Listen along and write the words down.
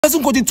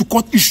Doesn't go into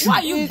court issue. Why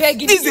are you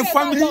begging? This is a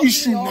family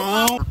issue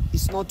now.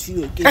 It's not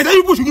you again. I tell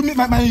you people should give me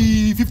my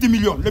 50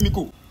 million. Let me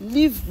go.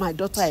 Leave my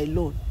daughter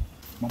alone.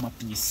 Mama,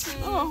 please.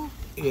 Oh.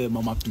 Yeah,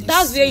 Mama, please.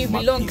 That's where you Mama,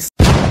 belong.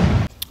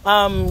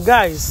 Please.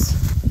 Guys,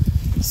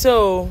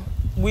 so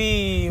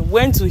we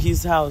went to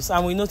his house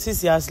and we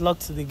noticed he has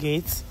locked the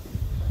gate.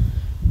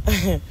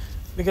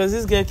 Because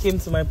this girl came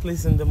to my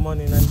place in the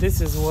morning and this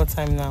is what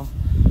time now.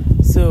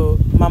 So,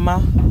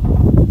 Mama,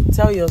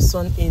 tell your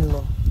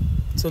son-in-law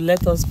to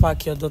let us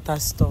pack your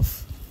daughter's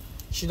stuff.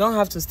 She don't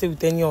have to stay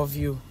with any of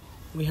you.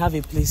 We have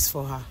a place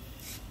for her.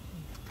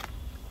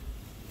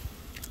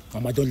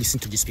 Mama, don't listen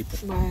to these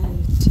people. My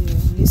dear,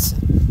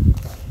 listen.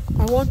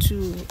 I want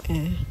you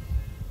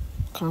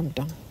calm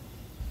down.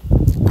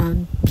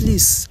 And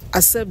please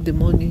accept the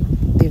money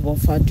they've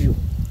offered you.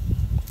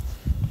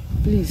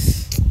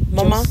 Please.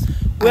 Mama,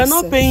 we are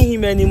not paying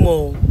him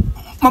anymore.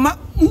 Mama,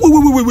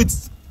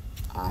 wait.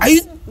 Are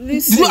you?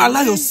 Listen. Did you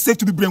allow yourself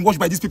to be brainwashed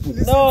by these people?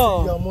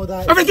 No. Your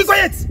mother. Okay, keep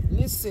quiet.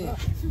 Listen.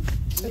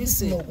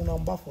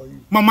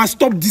 Mama,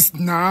 stop this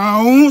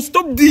now.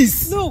 Stop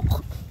this. Look,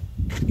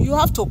 you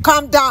have to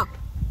calm down.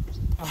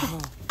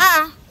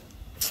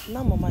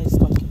 Now Mama is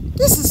talking.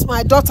 This is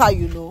my daughter,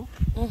 you know.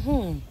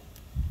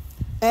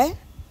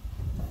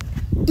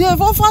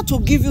 They've offered to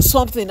give you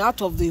something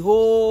out of the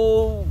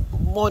whole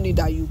money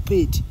that you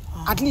paid.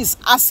 At least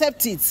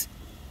accept it.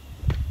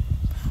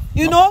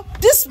 You know,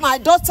 this my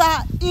daughter.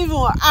 Even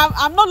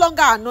I'm no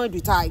longer annoyed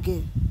with her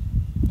again.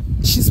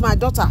 She's my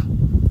daughter.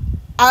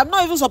 I'm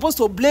not even supposed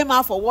to blame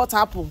her for what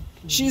happened.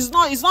 It's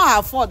not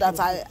her fault that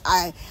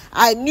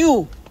I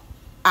knew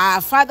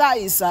her father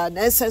is an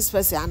SS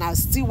person and I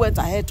still went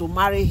ahead to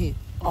marry him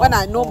when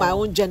I know my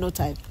own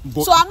genotype.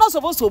 So I'm not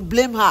supposed to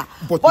blame her.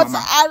 But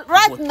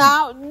Mama,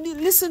 now,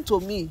 listen to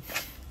me.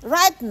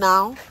 Right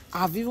now,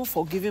 I've even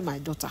forgiven my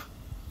daughter.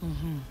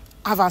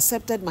 I've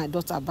accepted my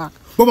daughter back.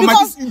 But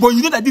Mama, but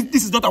you know that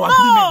this is not our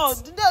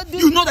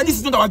agreement. You know that this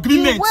is not our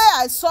agreement. The way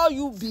I saw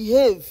you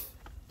behave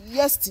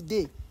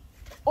yesterday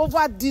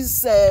over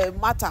this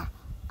matter,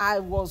 I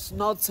was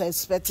not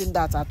expecting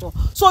that at all.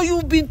 So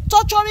you've been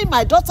torturing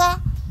my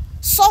daughter,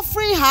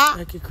 suffering her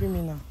like a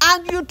criminal,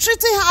 and you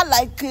treating her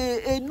like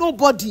a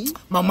nobody.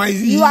 Mama,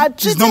 you are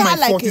treating her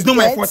like fault. It's not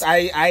my fault.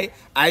 I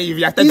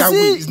reacted that way.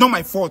 It's not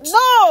my fault.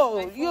 No,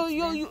 you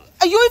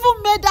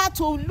even made her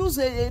to lose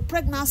a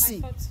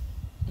pregnancy.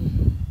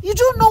 You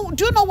do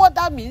you know what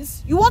that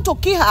means? You want to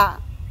kill her?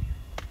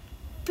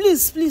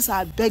 Please,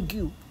 I beg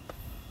you,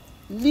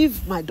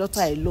 leave my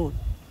daughter alone.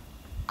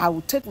 I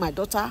will take my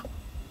daughter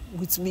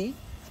with me,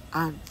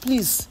 and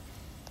please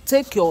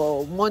take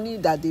your money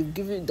that they've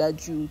given,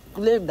 that you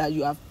claim that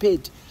you have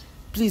paid.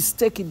 Please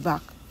take it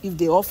back if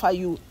they offer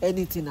you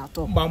anything at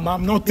all. Mama,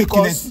 I'm not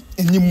taking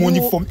any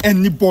money from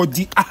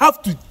anybody. I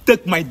have to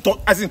take my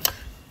daughter. As in,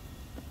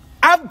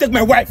 I have to take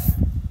my wife.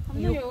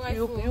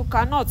 You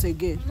cannot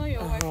again. I'm not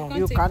your wife.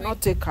 You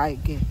cannot take her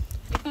again.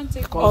 You can't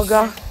take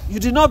Oga, you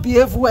did not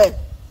behave well.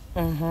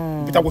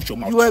 Better watch your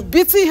mouth. You were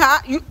beating her.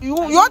 You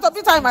want to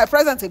beat her in my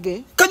presence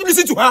again? Can you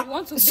listen to her?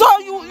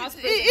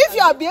 If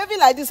you are behaving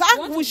like this,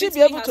 how will she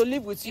be able to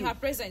live with you? In her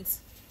presence.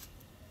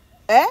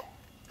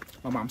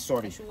 Mama, I'm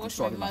sorry. I'm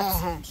sorry,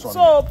 Mama.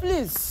 So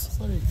please,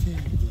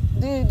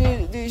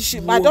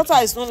 my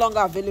daughter is no longer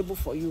available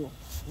for you.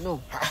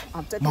 No,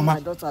 I'm taking Mama. my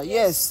daughter.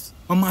 Yes.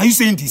 Mama, are you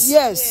saying this?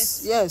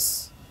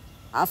 Yes.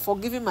 I've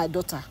forgiven my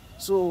daughter.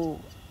 So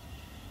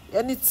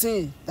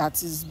anything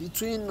that is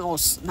between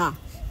us now,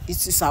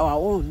 it is our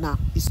own now.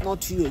 It's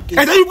not you again.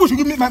 I tell you people should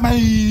give me my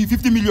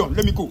 50 million.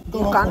 Let me go.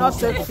 You cannot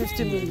take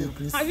 50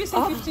 million. Have you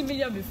seen 50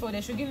 million before?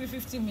 They should give me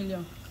 50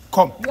 million.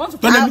 Come. You want to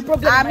put a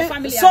problem in my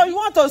family? So you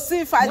want to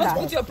see fight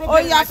her?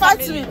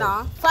 Fight me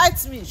now.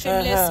 Fight me.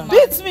 Shameless man.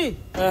 Beat me.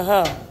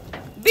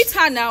 Beat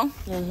her now.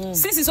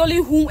 Since it's only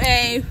whom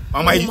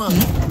Mama,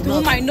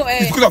 whom I know.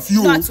 It's because of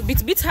you. Not to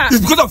beat her. It's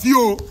because of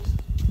you.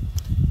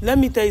 Let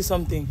me tell you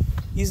something.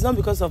 It's not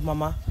because of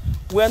Mama.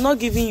 We are not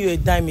giving you a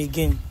dime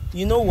again.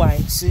 You know why?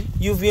 See?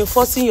 You've been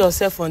forcing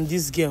yourself on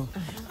this girl.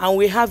 And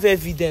we have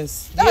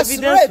evidence. The That's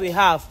evidence rape. we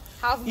have.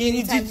 How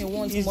many times you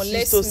want to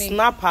molest to me?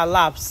 snap her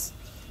laps.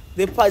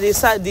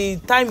 The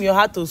time you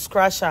had to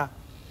scratch her.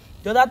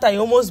 The other time you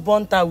almost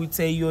burnt her with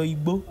your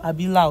Igbo.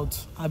 Abi loud.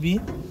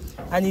 Abi.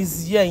 And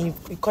it's here in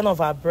the corner of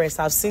her breast.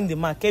 I've seen the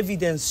mark.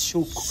 Evidence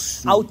show.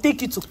 I'll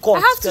take you to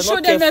court. I have to show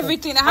them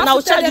everything. I have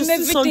to tell them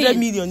everything. 600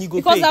 million you go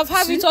because pay. I've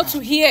had it all to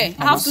hear.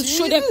 I have to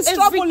show them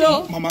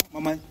everything.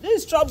 Mama.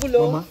 This is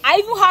trouble. I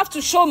even have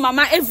to show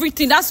Mama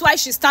everything. That's why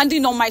she's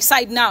standing on my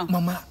side now.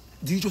 Mama,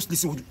 do you just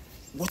listen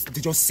what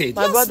they just said?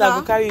 My brother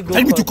will carry you go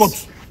Tell me to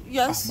court.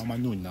 Yes. Mama,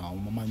 no now.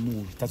 Mama,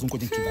 no. It doesn't go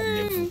into that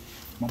level.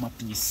 Mama,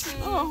 please.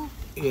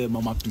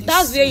 Mama, please.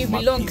 That's where you Mama,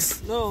 belong.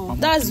 Please. No.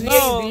 Mama, That's please.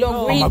 where you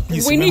belong. Mama,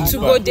 please, we need to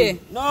go there.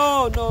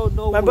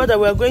 No. My brother,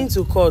 we are going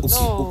to court.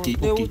 Okay.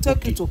 They will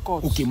take you to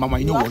court. Okay, Mama,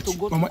 you know have what? to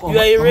go to Mama, court. You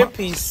are a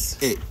rapist.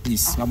 Hey,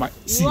 please, Mama.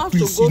 See, have to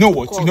please. go You know to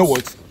what? court. You know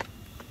what?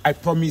 I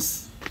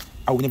promise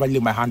I will never lay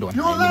my hand on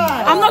her anymore.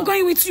 I'm not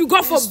going with you.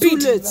 God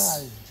forbid.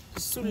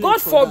 It's too late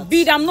God for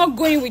forbid. I'm not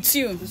going with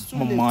you.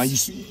 Mama, you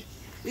see.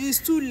 It's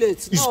too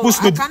late. You're No, supposed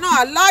to I know-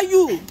 cannot allow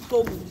you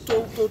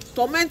to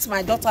torment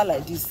my daughter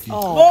like this.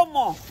 No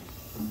more.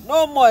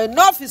 No more.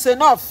 Enough is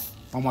enough.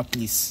 Mama,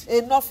 please.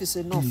 Enough is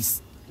enough.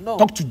 Please. No.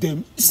 Talk to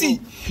them. See,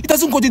 it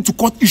doesn't go into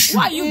court issue.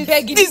 Why are you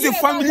begging? This is a You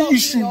family never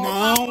issue love me,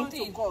 now. or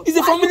something. It's a Why are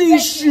you family begging?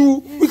 issue.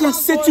 We can not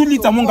settle going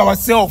it to among court.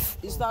 ourselves.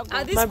 It's not At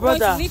good. this My point,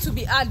 brother, you need to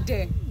be out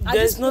there. At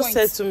There's this no point.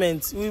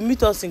 settlement. We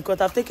meet us in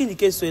court. I've taken the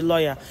case to a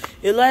lawyer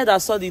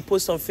that saw the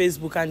post on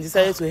Facebook and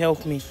decided to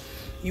help me.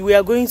 We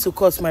are going to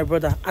court, my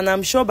brother, and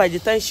I'm sure by the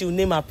time she will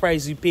name her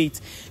price, we pay it.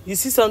 The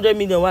 600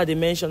 million what they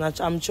mentioned,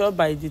 I'm sure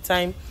by the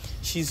time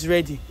she's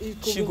ready,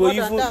 It could she be go more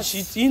than even.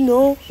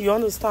 that. You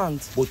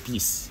understand? But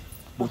please.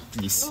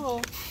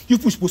 No. You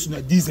people supposed to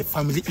know this is a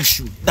family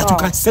issue that you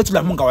can settle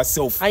among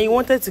ourselves. And you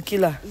wanted to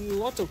kill her. You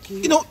want to kill?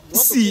 You know, want to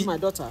see, kill my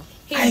daughter?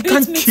 He I beat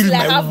can't me kill till I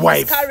my have wife.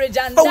 miscarriage,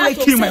 and How will I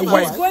that kill to my say he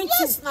wife? was going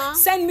Yes, to now.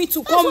 send me to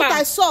That's what coma.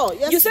 I saw You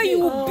say you yesterday.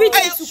 will beat me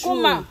I- to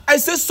coma. I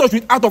said such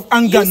with out of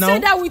anger You now.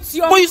 said that with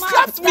your But you mouth,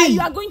 slapped that me.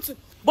 You are going to.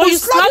 But you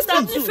slapped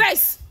slapped me me too.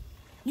 first.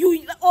 You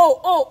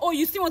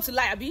you still want to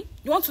lie, Abi?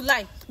 You want to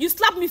lie? You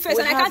slapped me first,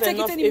 We and I have can't take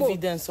enough it anymore.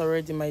 evidence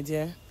already, my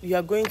dear. You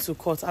are going to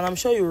court, and I'm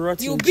sure you rot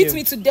You in beat jail.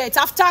 me to death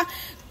after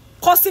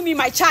costing me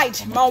my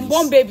child, my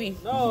unborn baby.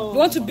 You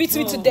want to beat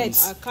me to I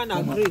death? can't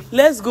agree.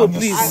 Let's go, I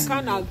please.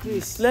 can't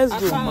agree. Let's I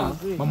go. can't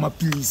agree. Mama,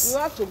 please. You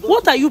have to go.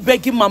 What are you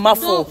begging Mama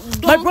for?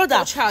 Don't My brother,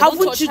 touch her, don't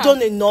haven't touch you her.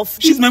 done enough?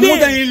 She's my Babe,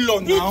 mother-in-law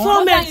the now.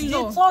 torment,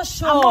 Mother-in-law. the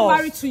torture. I'm not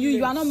married to you.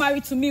 You are not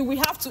married to me. We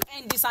have to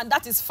end this, and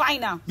that is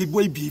final. The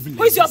boy behaving Who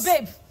like is your this.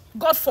 babe?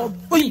 God forbid.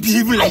 Why you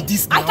behaving like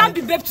this I now? can't be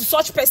babe to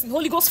such person.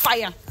 Holy Ghost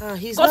fire.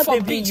 He's God not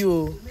forbid. babying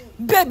you.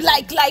 Babe,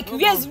 like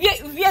where's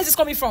this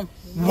coming from?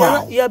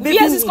 Wow. You're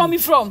babying Where's this me. coming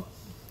from?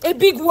 A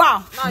big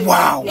wow.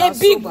 Wow. A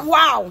big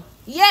wow.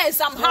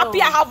 Yes, I'm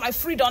happy I have my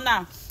freedom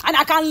now, and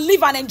I can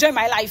live and enjoy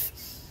my life.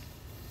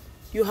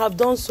 You have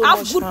done so I have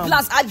much good harm.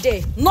 plans out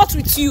there, not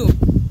with you,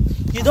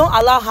 You don't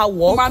allow her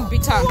walk. man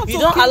bitter. You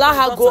don't allow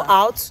her go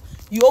out.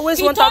 You always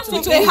He want her turned to me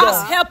be to a indoor.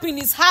 house help in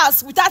his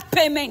house without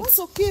payment, Want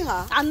to kill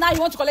her? and now you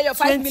want to collect your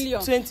 5 million.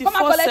 Come and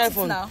collect it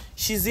 24/7. now.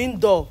 She's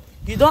indoor.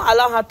 You don't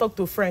allow her talk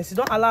to friends. You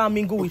don't allow her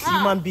mingle with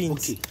human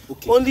beings.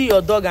 Okay. Only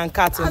your dog and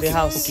cat in the As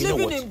house. in-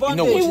 Living in You know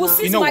bondage what? He will now.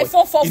 seize You know my what?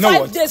 phone for You know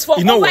 5 what? days, for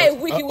You know over what? a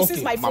week. He will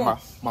seize my phone.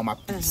 Mama,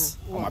 please.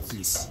 Mama,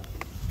 please.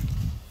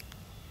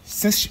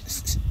 Since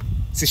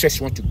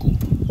she wants to go,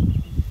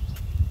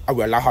 I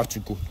will allow her to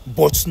go,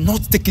 but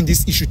not taking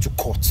this issue to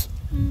court.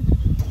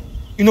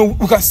 You know,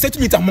 we can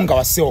settle it among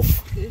ourselves.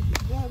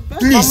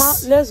 Please. Mama,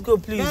 let's go,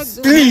 please.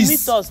 Please.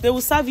 Meet us. They will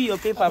serve you your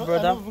paper,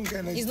 brother.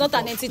 It's not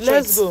an empty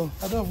Let's threat. go.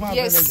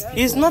 Yes,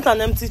 It's not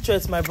an empty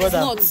threat, my brother.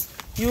 not.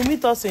 You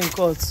meet us in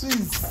court.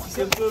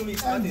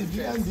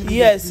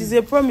 Yes, it's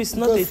a promise,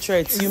 not a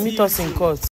threat. You meet us in court.